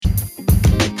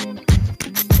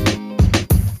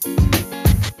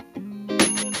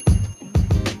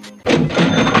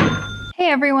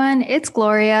everyone, it's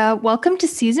Gloria. Welcome to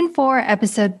Season 4,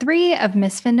 Episode 3 of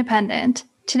Miss Independent.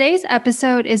 Today's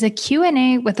episode is a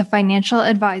Q&A with a financial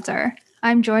advisor.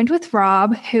 I'm joined with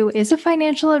Rob, who is a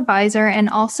financial advisor and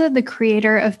also the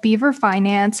creator of Beaver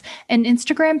Finance, an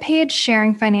Instagram page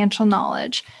sharing financial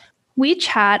knowledge. We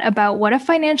chat about what a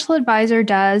financial advisor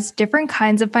does, different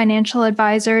kinds of financial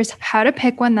advisors, how to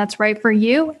pick one that's right for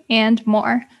you, and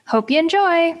more. Hope you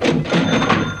enjoy!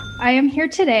 I am here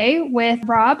today with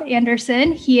Rob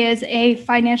Anderson. He is a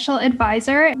financial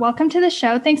advisor. Welcome to the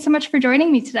show. Thanks so much for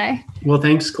joining me today. Well,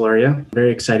 thanks, Gloria.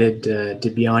 Very excited to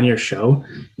be on your show,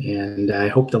 and I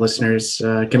hope the listeners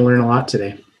can learn a lot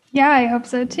today. Yeah, I hope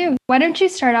so too. Why don't you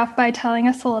start off by telling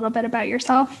us a little bit about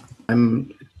yourself?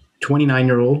 I'm a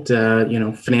 29-year-old,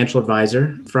 financial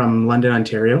advisor from London,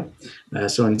 Ontario,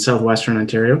 so in southwestern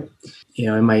Ontario.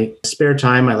 In my spare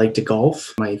time, I like to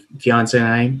golf. My fiance and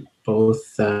I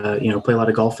both, play a lot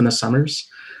of golf in the summers.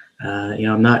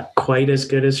 I'm not quite as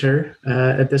good as her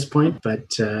at this point, but,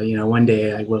 one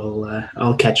day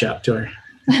I'll catch up to her.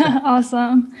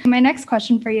 Awesome. My next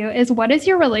question for you is, what is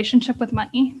your relationship with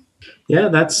money? Yeah,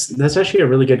 that's actually a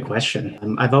really good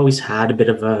question. I've always had a bit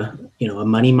of a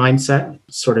money mindset,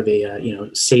 sort of a,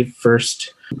 save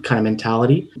first kind of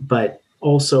mentality, but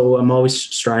also I'm always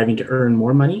striving to earn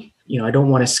more money. I don't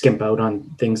want to skimp out on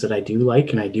things that I do like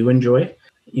and I do enjoy.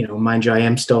 Mind you, I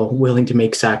am still willing to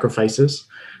make sacrifices,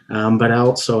 but I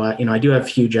also, I do have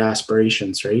huge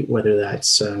aspirations, right? Whether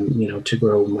that's, to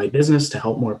grow my business, to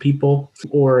help more people,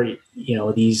 or,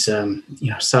 these,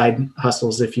 side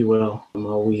hustles, if you will. I'm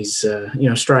always,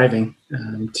 striving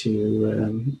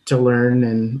to learn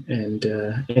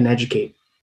and educate.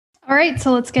 All right,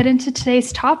 so let's get into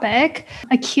today's topic,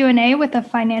 a Q&A with a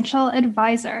financial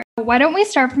advisor. Why don't we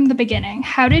start from the beginning?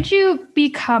 How did you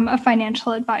become a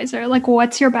financial advisor? Like,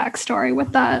 what's your backstory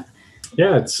with that?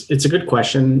 Yeah, it's a good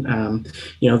question.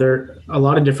 There are a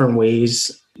lot of different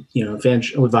ways, a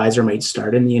financial advisor might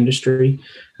start in the industry.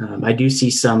 I do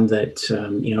see some that,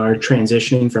 are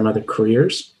transitioning from other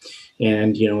careers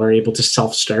and, are able to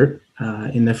self-start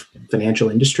in the financial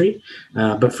industry.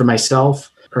 But for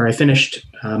myself, I finished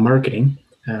marketing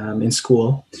in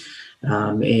school,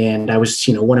 and I was,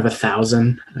 one of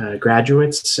 1,000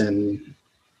 graduates, and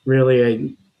really I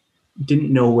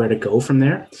didn't know where to go from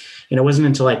there. And it wasn't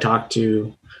until I talked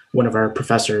to one of our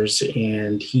professors,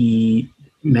 and he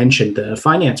mentioned the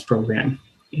finance program,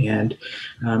 and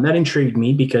that intrigued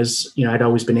me because I'd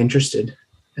always been interested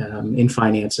in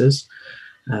finances,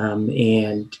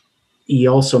 and he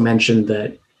also mentioned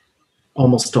that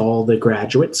almost all the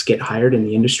graduates get hired in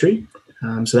the industry.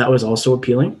 So that was also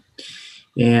appealing.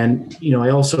 And, I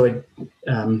also had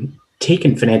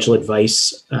taken financial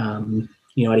advice, at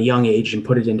a young age and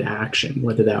put it into action,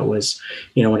 whether that was,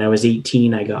 when I was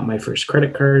 18, I got my first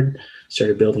credit card,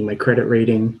 started building my credit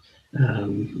rating.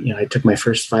 I took my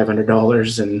first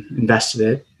 $500 and invested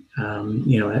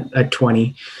it, at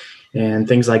 20 and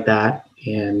things like that.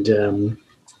 And,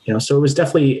 so it was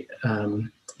definitely, an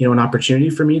opportunity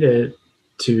for me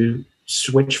to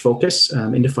switch focus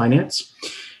into finance.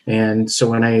 And so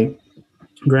when I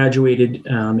graduated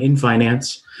in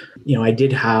finance, I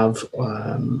did have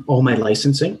all my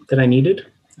licensing that I needed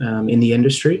in the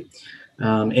industry.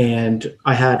 And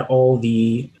I had all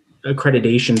the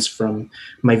accreditations from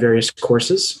my various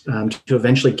courses to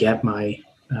eventually get my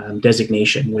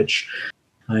designation, which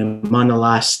I'm on the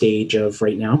last stage of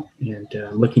right now, and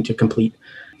looking to complete,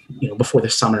 before the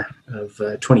summer of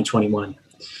 2021.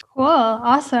 Cool.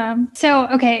 Awesome. So,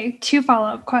 okay, 2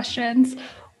 follow-up questions.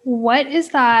 What is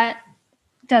that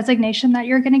designation that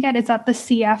you're going to get? Is that the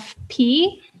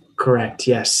CFP? Correct.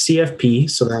 Yes. CFP.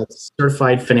 So that's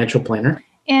Certified Financial Planner.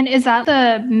 And is that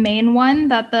the main one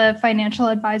that the financial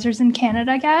advisors in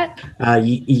Canada get?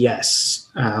 Yes.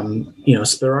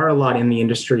 So there are a lot in the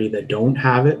industry that don't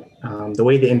have it. The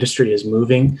way the industry is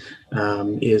moving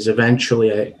is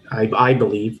eventually, I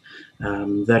believe,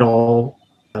 that all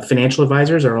financial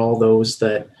advisors are all those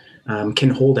that can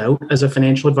hold out as a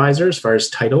financial advisor as far as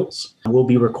titles. Will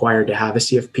be required to have a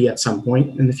CFP at some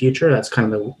point in the future. That's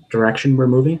kind of the direction we're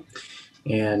moving.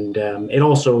 And it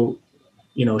also,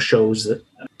 shows that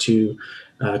to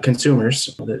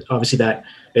consumers that obviously that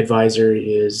advisor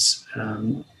is,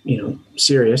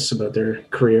 serious about their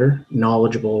career,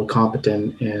 knowledgeable,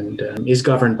 competent, and is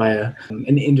governed by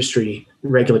an industry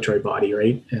regulatory body,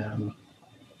 right?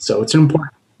 So it's an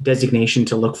important designation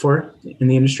to look for in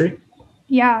the industry.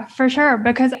 Yeah, for sure.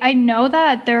 Because I know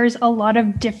that there's a lot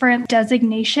of different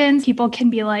designations. People can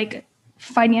be like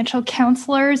financial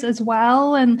counselors as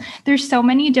well. And there's so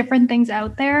many different things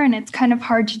out there, and it's kind of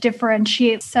hard to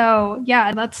differentiate. So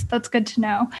yeah, that's good to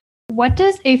know. What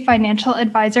does a financial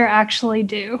advisor actually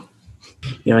do?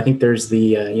 I think there's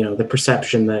the the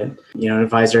perception that an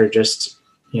advisor just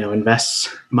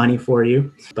invests money for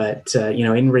you, but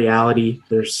in reality,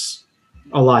 there's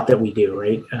a lot that we do,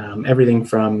 right? Everything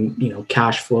from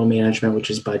cash flow management, which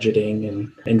is budgeting, and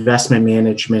investment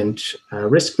management,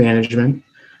 risk management,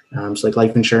 so like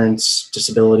life insurance,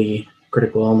 disability,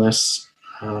 critical illness,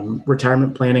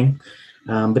 retirement planning,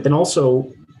 but then also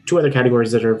two other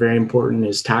categories that are very important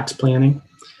is tax planning,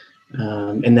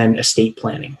 and then estate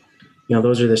planning.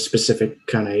 Those are the specific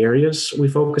kind of areas we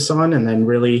focus on. And then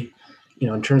really,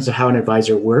 in terms of how an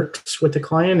advisor works with the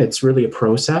client, it's really a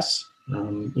process,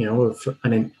 of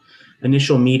an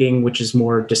initial meeting, which is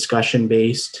more discussion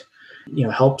based,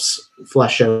 helps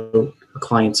flesh out a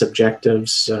client's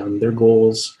objectives, their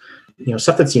goals,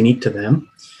 stuff that's unique to them.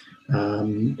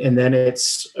 And then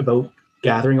it's about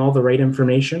gathering all the right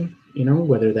information,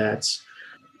 whether that's,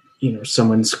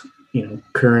 someone's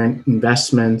current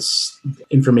investments,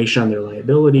 information on their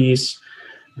liabilities,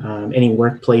 any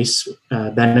workplace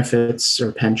benefits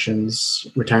or pensions,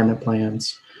 retirement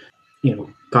plans,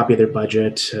 copy of their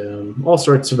budget, all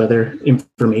sorts of other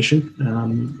information,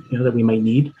 that we might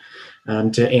need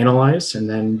to analyze, and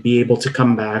then be able to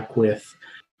come back with,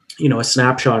 a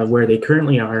snapshot of where they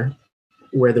currently are,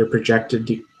 where they're projected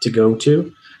to go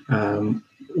to,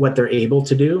 what they're able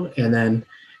to do, and then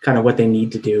kind of what they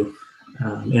need to do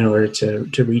in order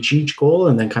to reach each goal,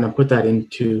 and then kind of put that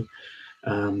into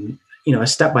a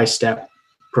step-by-step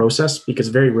process, because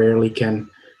very rarely can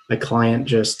a client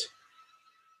just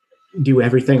do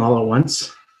everything all at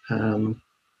once.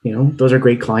 Those are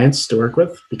great clients to work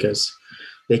with because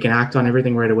they can act on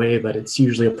everything right away, but it's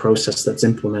usually a process that's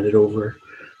implemented over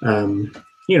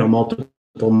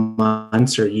multiple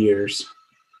months or years.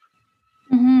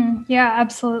 Mm-hmm. Yeah,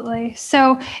 absolutely.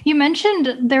 So you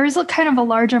mentioned there is a kind of a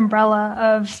large umbrella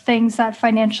of things that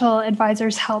financial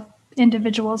advisors help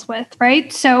individuals with,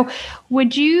 right? So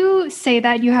would you say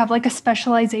that you have like a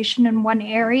specialization in one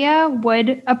area?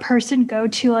 Would a person go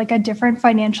to like a different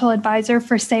financial advisor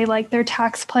for, say, like their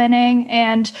tax planning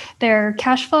and their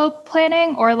cash flow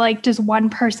planning, or like does one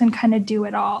person kind of do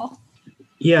it all?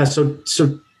 Yeah, so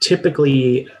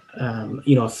typically,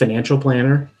 a financial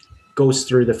planner goes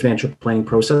through the financial planning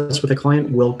process with a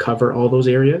client, will cover all those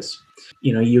areas.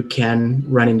 You can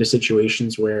run into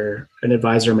situations where an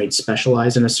advisor might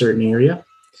specialize in a certain area.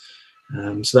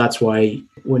 So that's why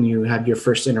when you have your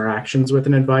first interactions with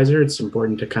an advisor, it's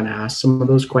important to kind of ask some of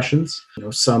those questions.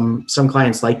 Some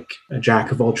clients like a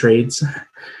jack of all trades,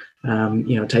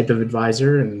 type of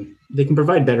advisor, and they can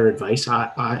provide better advice.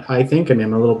 I think,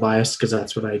 I'm a little biased because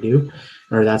that's what I do,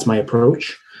 or that's my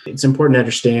approach. It's important to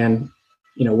understand,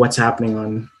 what's happening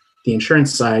on the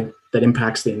insurance side that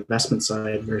impacts the investment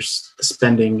side versus the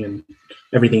spending and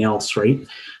everything else, right?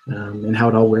 And how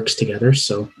it all works together.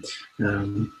 So,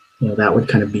 that would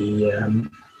kind of be,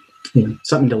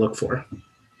 something to look for.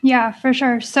 Yeah, for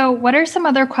sure. So what are some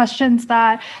other questions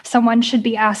that someone should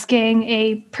be asking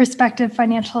a prospective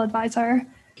financial advisor?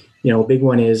 A big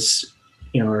one is,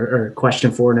 or a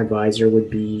question for an advisor would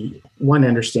be, one,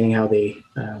 understanding how they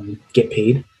get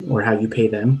paid or how you pay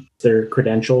them. Their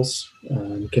credentials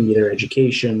can be their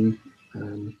education,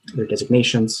 their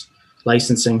designations,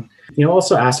 licensing.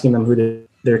 Also asking them who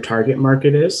their target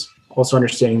market is. Also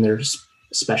understanding their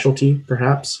specialty,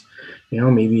 perhaps.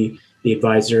 Maybe the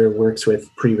advisor works with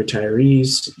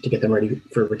pre-retirees to get them ready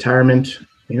for retirement.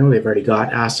 They've already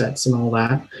got assets and all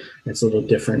that. It's a little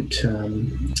different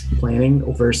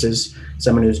planning versus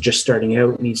someone who's just starting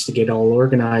out, needs to get all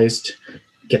organized,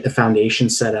 get the foundation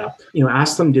set up.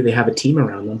 Ask them, do they have a team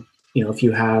around them? If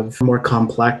you have a more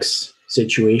complex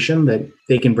situation, that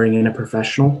they can bring in a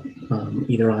professional,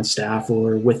 either on staff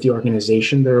or with the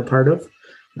organization they're a part of,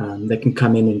 that can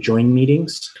come in and join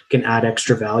meetings, can add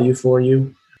extra value for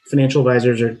you. Financial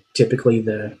advisors are typically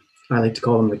I like to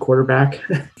call them the quarterback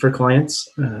for clients.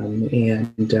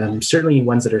 And certainly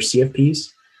ones that are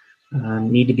CFPs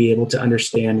need to be able to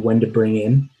understand when to bring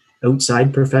in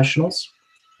outside professionals.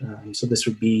 So this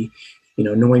would be,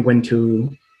 knowing when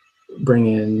to bring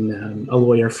in a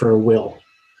lawyer for a will,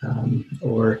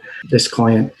 or this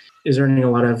client is earning a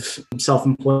lot of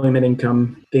self-employment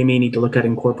income. They may need to look at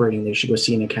incorporating. They should go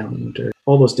see an accountant, or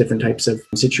all those different types of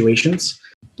situations.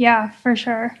 Yeah, for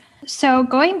sure. So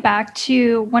going back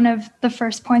to one of the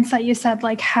first points that you said,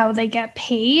 like how they get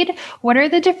paid, what are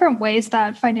the different ways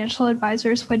that financial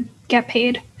advisors would get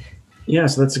paid? Yeah,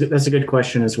 so that's a good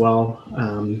question as well.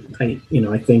 I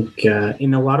think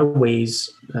in a lot of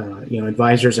ways,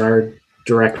 advisors are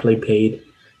directly paid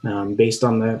based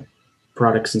on the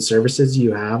products and services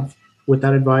you have with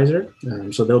that advisor.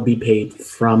 So they'll be paid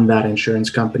from that insurance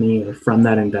company or from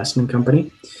that investment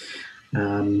company.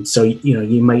 So,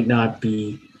 you might not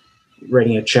be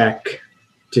writing a check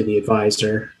to the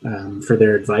advisor for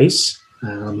their advice.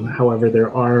 However,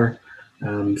 there are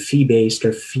fee-based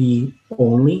or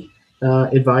fee-only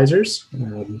advisors.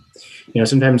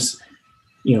 Sometimes,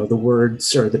 the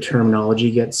words or the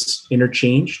terminology gets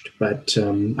interchanged, but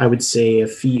I would say a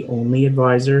fee-only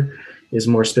advisor is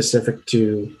more specific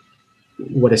to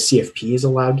what a CFP is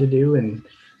allowed to do, and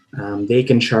they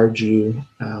can charge you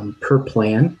per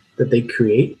plan that they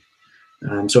create.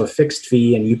 So a fixed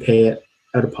fee and you pay it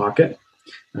out of pocket,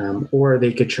 or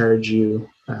they could charge you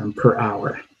per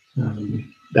hour.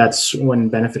 That's one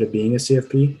benefit of being a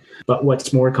CFP. But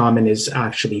what's more common is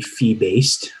actually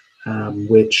fee-based,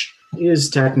 which is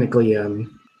technically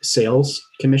sales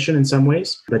commission in some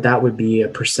ways, but that would be a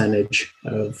percentage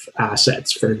of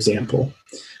assets, for example.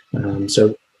 So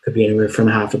it could be anywhere from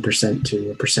 0.5%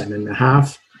 to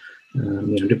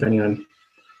 1.5%, depending on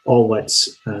all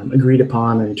what's agreed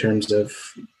upon in terms of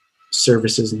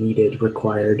services needed,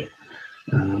 required,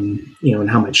 and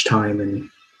how much time and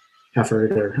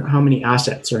effort or how many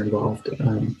assets are involved.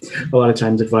 A lot of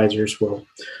times advisors will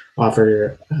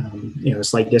offer, a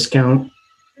slight discount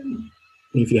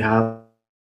if you have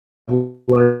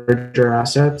larger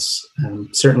assets.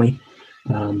 Certainly,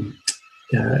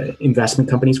 investment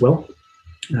companies will.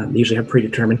 They usually have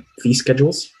predetermined fee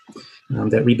schedules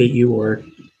that rebate you or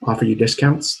offer you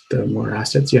discounts the more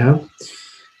assets you have.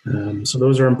 So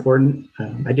those are important.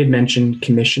 I did mention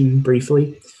commission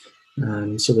briefly.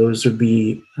 So those would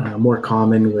be more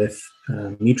common with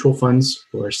mutual funds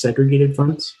or segregated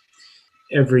funds.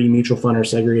 Every mutual fund or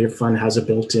segregated fund has a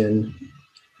built-in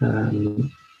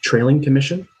trailing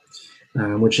commission,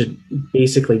 which is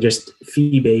basically just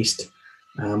fee-based,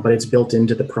 but it's built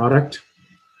into the product.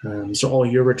 So all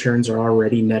your returns are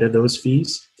already net of those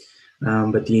fees,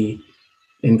 but the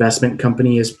investment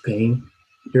company is paying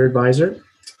your advisor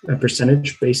a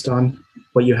percentage based on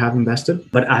what you have invested,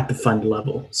 but at the fund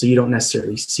level. So you don't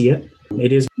necessarily see it.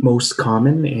 It is most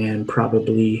common and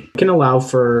probably can allow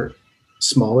for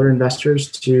smaller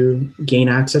investors to gain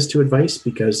access to advice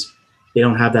because they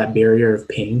don't have that barrier of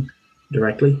paying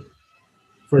directly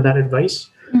for that advice.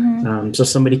 Mm-hmm. So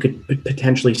somebody could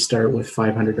potentially start with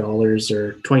 $500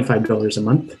 or $25 a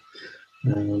month.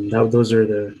 Those are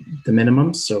the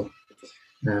minimums. So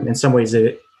in some ways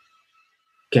it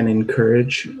can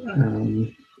encourage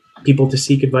people to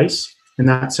seek advice in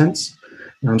that sense.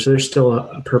 So there's still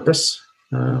a purpose,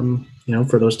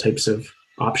 for those types of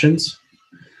options.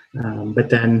 But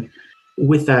then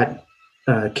with that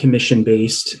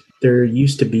commission-based, there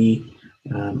used to be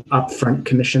upfront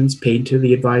commissions paid to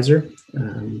the advisor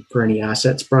for any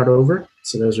assets brought over.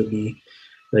 So those would be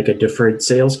like a deferred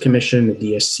sales commission, a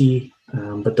DSC,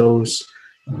 but those,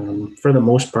 for the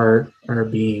most part, are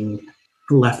being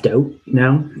left out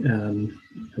now.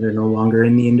 They're no longer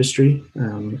in the industry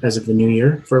as of the new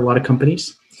year for a lot of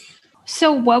companies.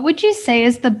 So what would you say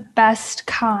is the best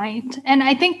kind? And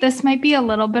I think this might be a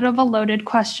little bit of a loaded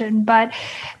question, but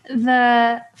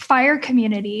the FIRE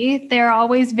community, they're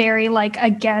always very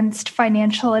against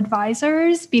financial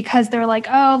advisors because they're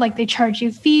they charge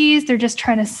you fees. They're just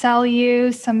trying to sell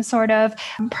you some sort of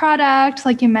product.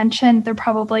 Like you mentioned, they're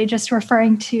probably just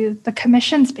referring to the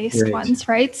commissions-based ones,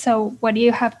 right? So what do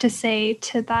you have to say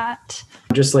to that?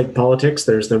 Just like politics,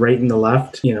 there's the right and the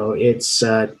left. It's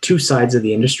two sides of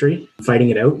the industry fighting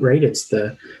it out, right? It's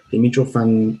the mutual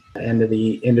fund end of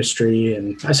the industry.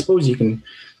 And I suppose you can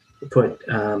put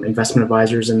investment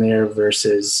advisors in there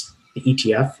versus the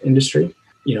ETF industry.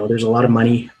 There's a lot of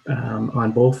money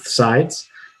on both sides.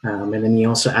 And then you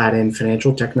also add in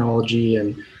financial technology.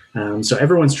 And so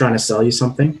everyone's trying to sell you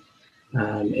something.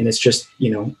 And it's just,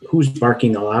 who's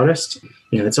barking the loudest.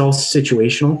 It's all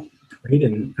situational. Right,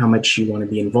 and how much you want to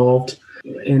be involved,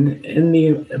 and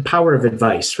the power of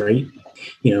advice, right?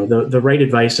 The right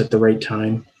advice at the right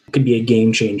time could be a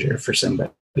game changer for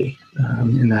somebody,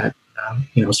 and that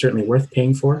certainly worth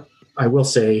paying for. I will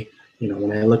say,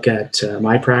 when I look at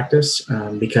my practice,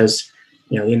 because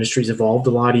the industry's evolved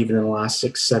a lot even in the last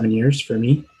 6-7 years for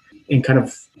me, and kind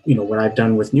of what I've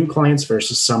done with new clients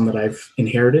versus some that I've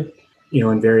inherited,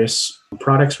 in various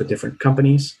products with different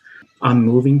companies. I'm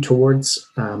moving towards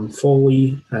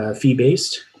fully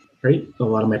fee-based, right? A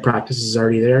lot of my practice is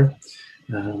already there.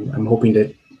 I'm hoping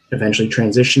to eventually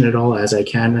transition it all as I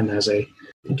can and as I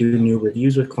do new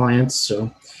reviews with clients.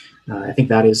 So I think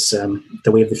that is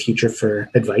the way of the future for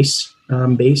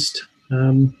advice-based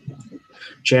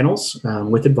channels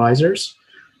with advisors,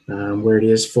 where it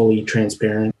is fully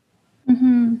transparent.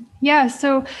 Mm-hmm. Yeah.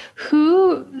 So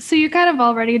you kind of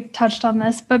already touched on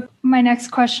this, but my next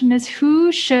question is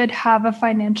who should have a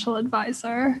financial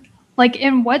advisor? Like,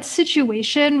 in what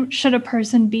situation should a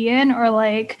person be in, or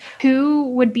like who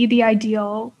would be the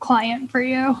ideal client for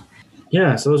you?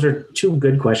 Yeah, so those are two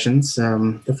good questions.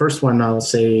 The first one, I'll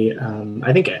say,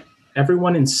 I think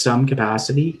everyone in some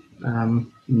capacity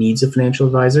needs a financial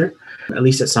advisor, at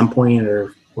least at some point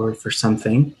or for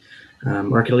something,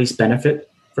 or can at least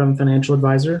benefit from a financial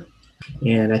advisor.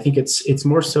 And I think it's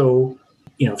more so,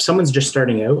 if someone's just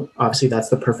starting out, obviously that's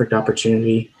the perfect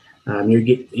opportunity.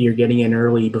 You're getting in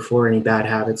early before any bad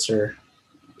habits are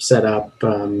set up.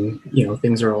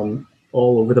 Things are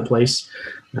all over the place.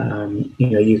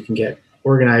 You can get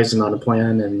organized and on a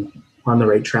plan and on the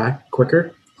right track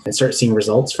quicker and start seeing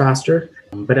results faster.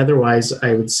 But otherwise,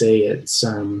 I would say it's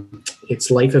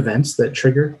life events that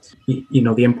trigger,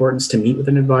 the importance to meet with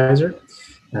an advisor.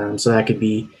 So that could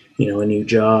be, a new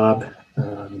job,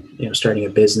 starting a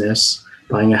business,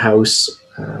 buying a house,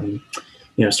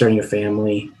 starting a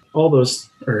family, all those,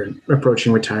 or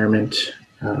approaching retirement,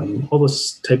 all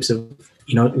those types of,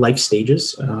 life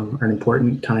stages are an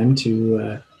important time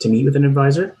to meet with an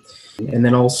advisor. And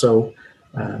then also,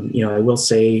 I will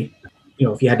say,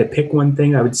 if you had to pick one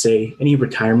thing, I would say any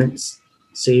retirement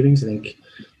savings, I think,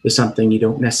 is something you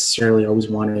don't necessarily always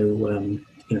want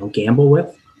to, gamble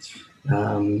with.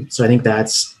 So I think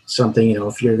that's something,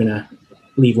 if you're going to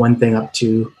leave one thing up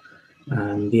to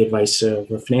the advice of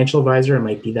a financial advisor, it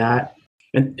might be that.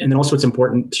 And then also it's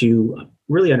important to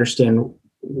really understand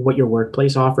what your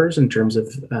workplace offers in terms of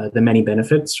the many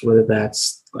benefits, whether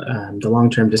that's the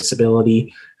long-term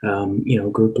disability,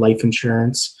 group life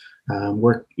insurance,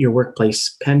 your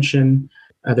workplace pension,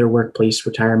 other workplace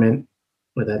retirement,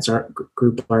 whether that's our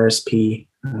group RSP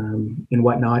and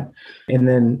whatnot. And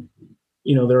then,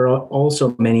 there are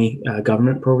also many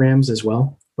government programs as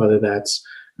well, whether that's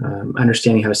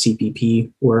understanding how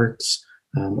CPP works,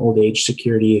 old age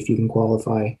security, if you can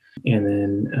qualify, and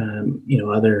then,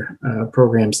 other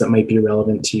programs that might be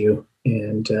relevant to you.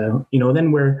 And,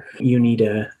 then where you need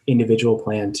an individual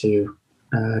plan to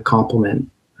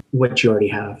complement what you already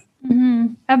have.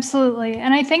 Mm-hmm. Absolutely.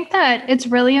 And I think that it's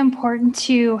really important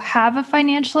to have a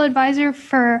financial advisor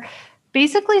for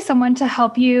basically someone to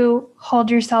help you hold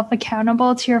yourself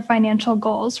accountable to your financial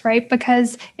goals, right?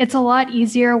 Because it's a lot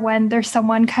easier when there's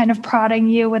someone kind of prodding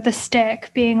you with a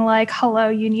stick, being like, hello,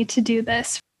 you need to do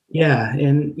this. Yeah.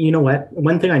 And you know what?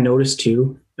 One thing I noticed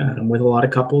too, with a lot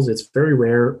of couples, it's very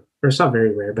rare, or it's not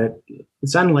very rare, but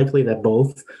it's unlikely that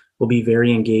both will be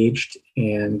very engaged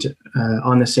and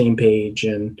on the same page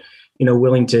and,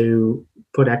 willing to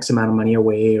put X amount of money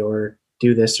away or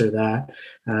do this or that.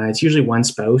 It's usually one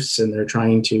spouse and they're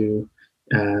trying to,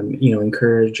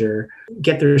 encourage or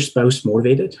get their spouse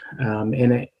motivated.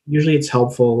 And usually it's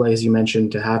helpful, as you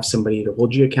mentioned, to have somebody to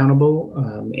hold you accountable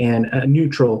and a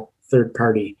neutral third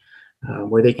party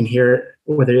where they can hear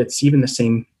whether it's even the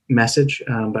same message,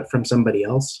 but from somebody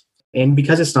else. And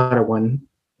because it's not a one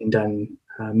and done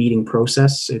meeting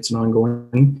process, it's an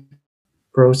ongoing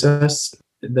process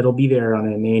that'll be there on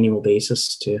an annual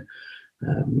basis to,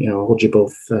 hold you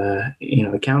both,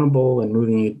 accountable and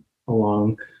moving you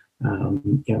along,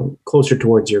 closer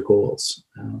towards your goals.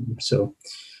 So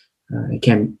it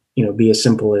can, be as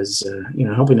simple as,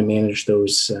 helping to manage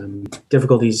those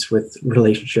difficulties with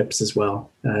relationships as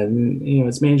well.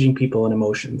 It's managing people and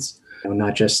emotions,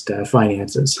 not just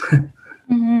finances.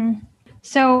 Mm-hmm.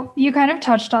 So you kind of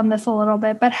touched on this a little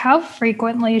bit, but how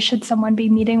frequently should someone be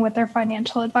meeting with their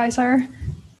financial advisor?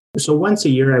 So once a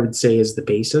year, I would say, is the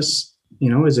basis,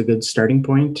 is a good starting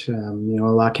point. A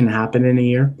lot can happen in a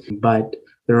year, but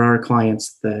there are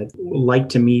clients that like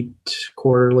to meet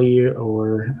quarterly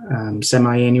or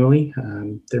semi-annually.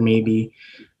 There may be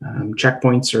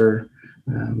checkpoints or,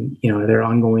 there are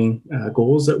ongoing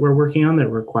goals that we're working on that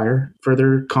require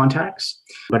further contacts,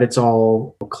 but it's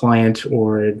all client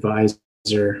or advisor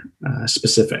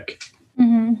specific.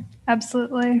 Mm-hmm.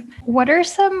 Absolutely. What are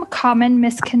some common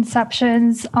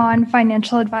misconceptions on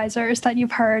financial advisors that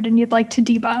you've heard and you'd like to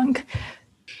debunk?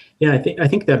 Yeah, I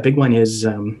think that big one is,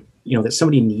 that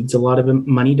somebody needs a lot of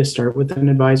money to start with an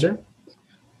advisor.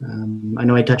 I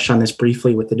know I touched on this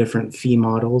briefly with the different fee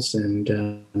models and,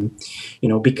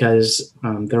 because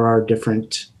there are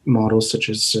different models such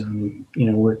as,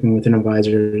 working with an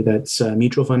advisor that's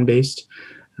mutual fund based.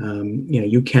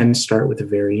 You can start with a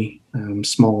very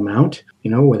small amount,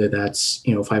 whether that's,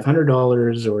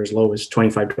 $500 or as low as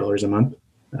 $25 a month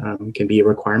can be a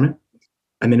requirement,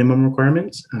 a minimum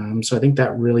requirement. So I think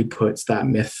that really puts that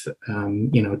myth,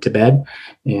 to bed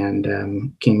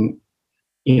and can,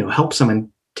 help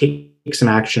someone take some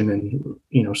action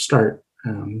and, start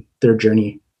their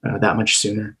journey that much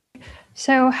sooner.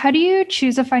 So how do you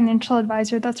choose a financial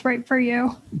advisor that's right for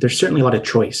you? There's certainly a lot of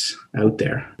choice out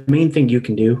there. The main thing you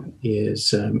can do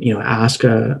is, ask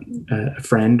a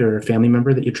friend or a family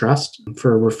member that you trust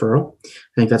for a referral. I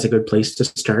think that's a good place to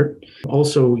start.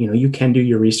 Also, you can do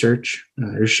your research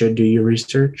or should do your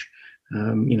research.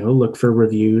 Look for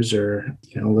reviews or,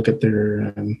 look at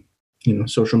their,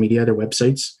 social media, their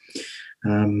websites.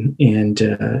 Not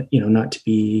to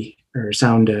be or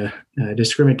sound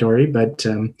discriminatory, but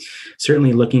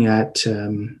certainly looking at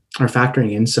or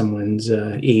factoring in someone's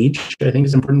age, I think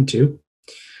is important too,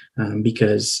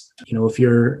 because if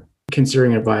you're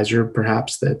considering an advisor,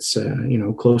 perhaps that's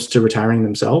close to retiring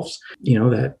themselves,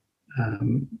 that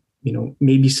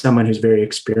maybe someone who's very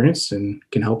experienced and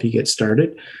can help you get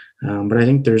started. But I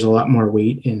think there's a lot more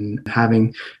weight in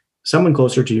having someone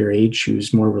closer to your age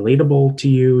who's more relatable to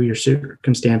you, your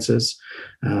circumstances,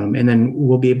 and then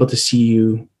we'll be able to see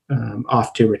you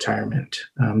off to retirement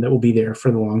that will be there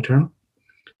for the long term.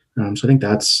 So I think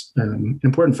that's an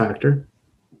important factor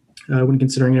when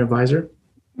considering an advisor.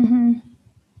 Mm-hmm.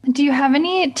 Do you have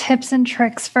any tips and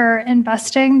tricks for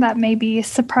investing that may be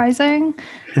surprising?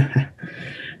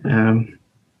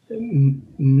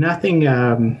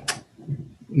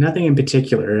 Nothing in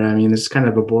particular. I mean, this is kind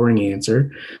of a boring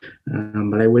answer,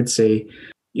 but I would say,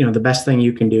 the best thing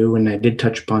you can do, and I did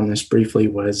touch upon this briefly,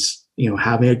 was,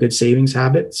 having a good savings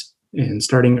habits and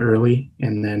starting early,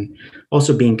 and then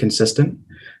also being consistent.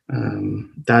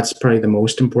 That's probably the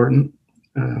most important.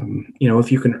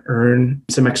 If you can earn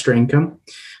some extra income,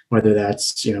 whether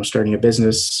that's, starting a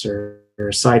business or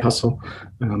a side hustle,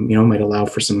 might allow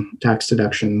for some tax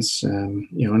deductions,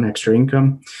 and extra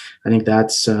income. I think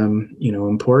that's,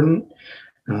 important.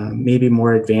 Maybe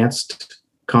more advanced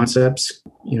concepts,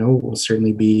 will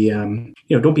certainly be,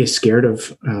 don't be scared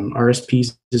of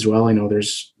RSPs as well. I know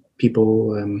there's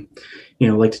people,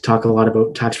 like to talk a lot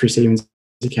about tax-free savings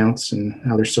accounts and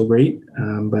how they're so great.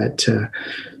 But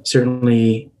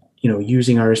certainly,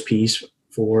 using RSPs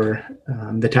for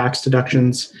the tax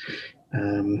deductions,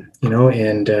 and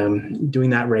doing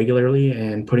that regularly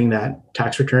and putting that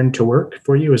tax return to work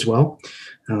for you as well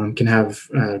can have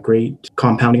great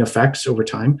compounding effects over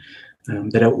time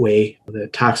that outweigh the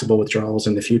taxable withdrawals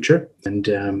in the future. And,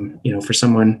 for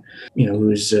someone,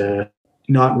 who's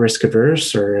not risk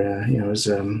averse or, has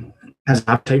an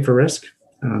appetite for risk,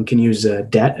 can use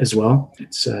debt as well.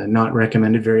 It's not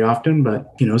recommended very often,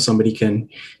 but, somebody can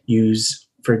use,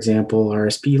 for example,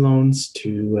 RSP loans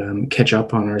to catch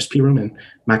up on RSP room and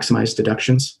maximize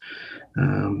deductions.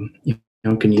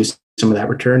 Can use some of that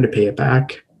return to pay it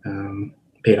back,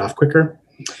 pay it off quicker,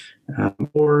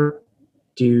 or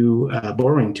do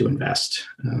borrowing to invest.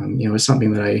 It's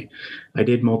something that I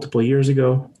did multiple years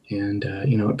ago, and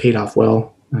it paid off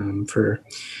well for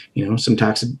some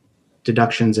tax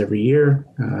deductions every year,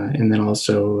 and then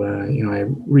also I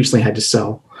recently had to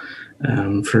sell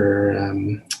for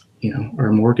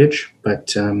our mortgage,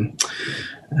 but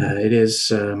it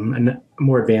is a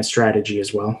more advanced strategy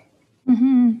as well.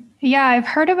 Mm-hmm. Yeah, I've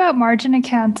heard about margin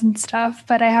accounts and stuff,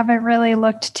 but I haven't really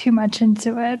looked too much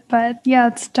into it. But yeah,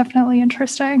 it's definitely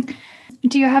interesting.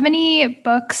 Do you have any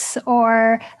books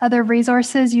or other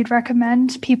resources you'd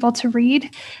recommend people to read?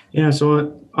 Yeah,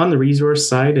 so on the resource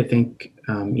side, I think,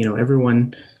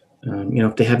 everyone,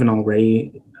 if they haven't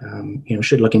already,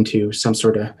 should look into some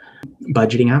sort of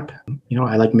budgeting app.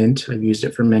 I like Mint. I've used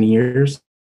it for many years.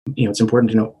 It's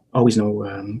important to always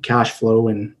know cash flow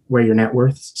and where your net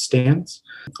worth stands.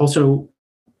 Also,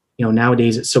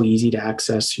 nowadays it's so easy to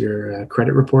access your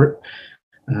credit report.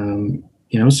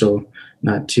 So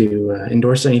not to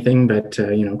endorse anything, but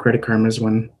Credit Karma is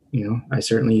one I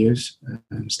certainly use.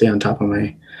 Stay on top of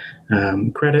my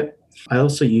credit. I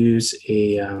also use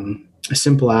a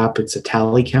simple app. It's a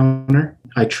tally counter.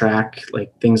 I track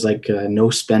things like no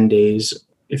spend days.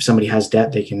 If somebody has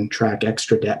debt, they can track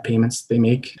extra debt payments they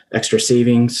make, extra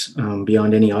savings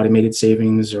beyond any automated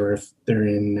savings, or if they're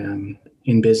in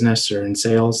business or in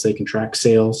sales, they can track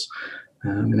sales.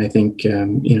 And I think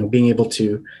being able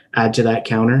to add to that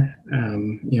counter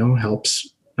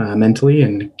helps mentally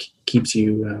and keeps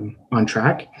you on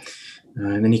track.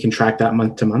 And then you can track that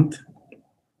month to month.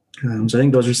 So I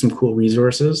think those are some cool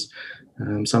resources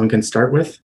someone can start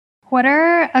with. What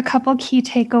are a couple key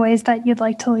takeaways that you'd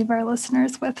like to leave our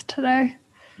listeners with today?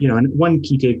 And one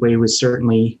key takeaway was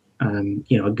certainly,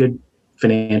 a good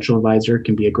financial advisor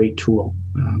can be a great tool,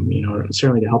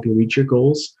 certainly to help you reach your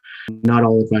goals. Not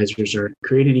all advisors are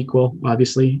created equal,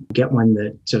 obviously. Get one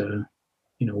that,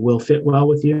 will fit well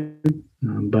with you,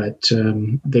 but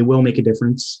they will make a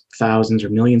difference. Thousands or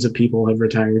millions of people have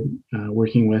retired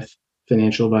working with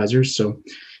financial advisors. So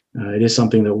it is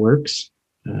something that works,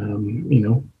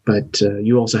 but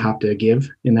you also have to give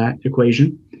in that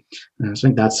equation. So I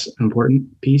think that's an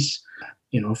important piece.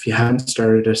 If you haven't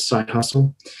started a side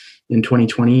hustle in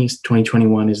 2020,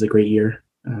 2021 is the great year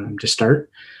to start.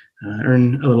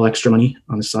 Earn a little extra money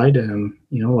on the side. A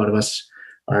lot of us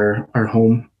are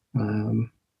home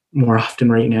more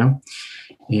often right now.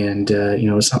 And,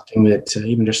 something that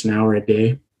even just an hour a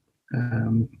day,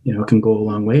 can go a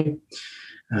long way.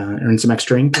 Earn some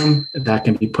extra income that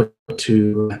can be put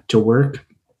to work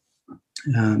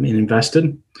and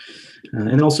invested.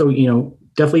 And also,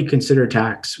 definitely consider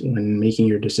tax when making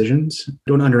your decisions.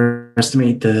 Don't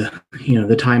underestimate the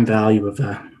time value of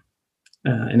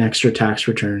an extra tax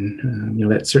return.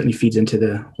 That certainly feeds into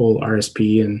the whole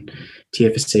RSP and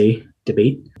TFSA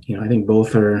debate. I think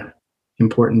both are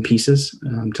important pieces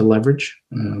to leverage.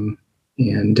 And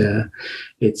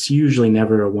it's usually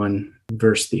never a one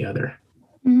versus the other.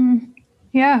 Mm-hmm.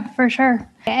 Yeah, for sure.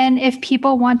 And if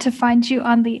people want to find you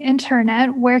on the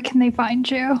internet, where can they find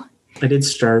you? I did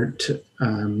start,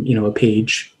 a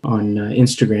page on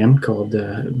Instagram called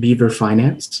Beaver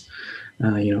Finance.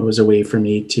 It was a way for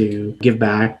me to give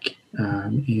back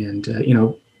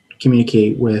and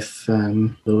communicate with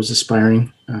those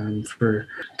aspiring to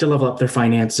level up their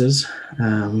finances.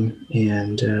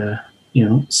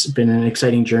 It's been an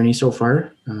exciting journey so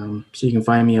far. So you can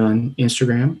find me on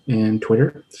Instagram and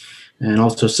Twitter, and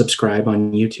also subscribe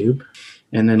on YouTube.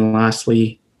 And then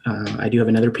lastly, I do have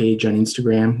another page on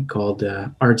Instagram called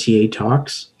RTA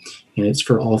Talks, and it's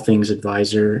for all things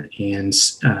advisor and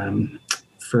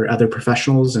for other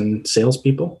professionals and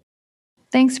salespeople.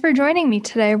 Thanks for joining me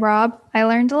today, Rob. I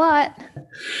learned a lot.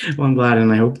 Well, I'm glad,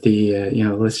 and I hope the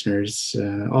listeners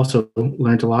also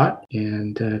learned a lot.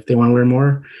 And if they want to learn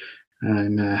more,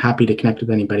 I'm happy to connect with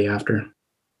anybody after.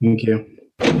 Thank you.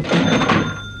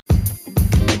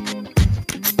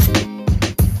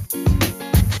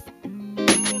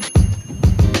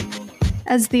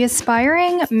 As the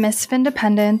aspiring Miss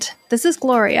Findependent, this is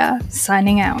Gloria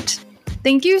signing out.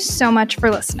 Thank you so much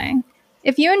for listening.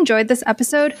 If you enjoyed this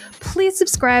episode, please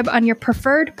subscribe on your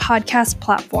preferred podcast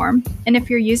platform. And if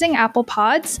you're using Apple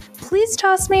Pods, please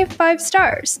toss me 5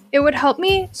 stars. It would help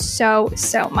me so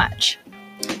much.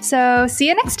 So see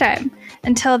you next time.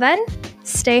 Until then,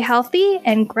 stay healthy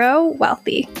and grow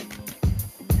wealthy.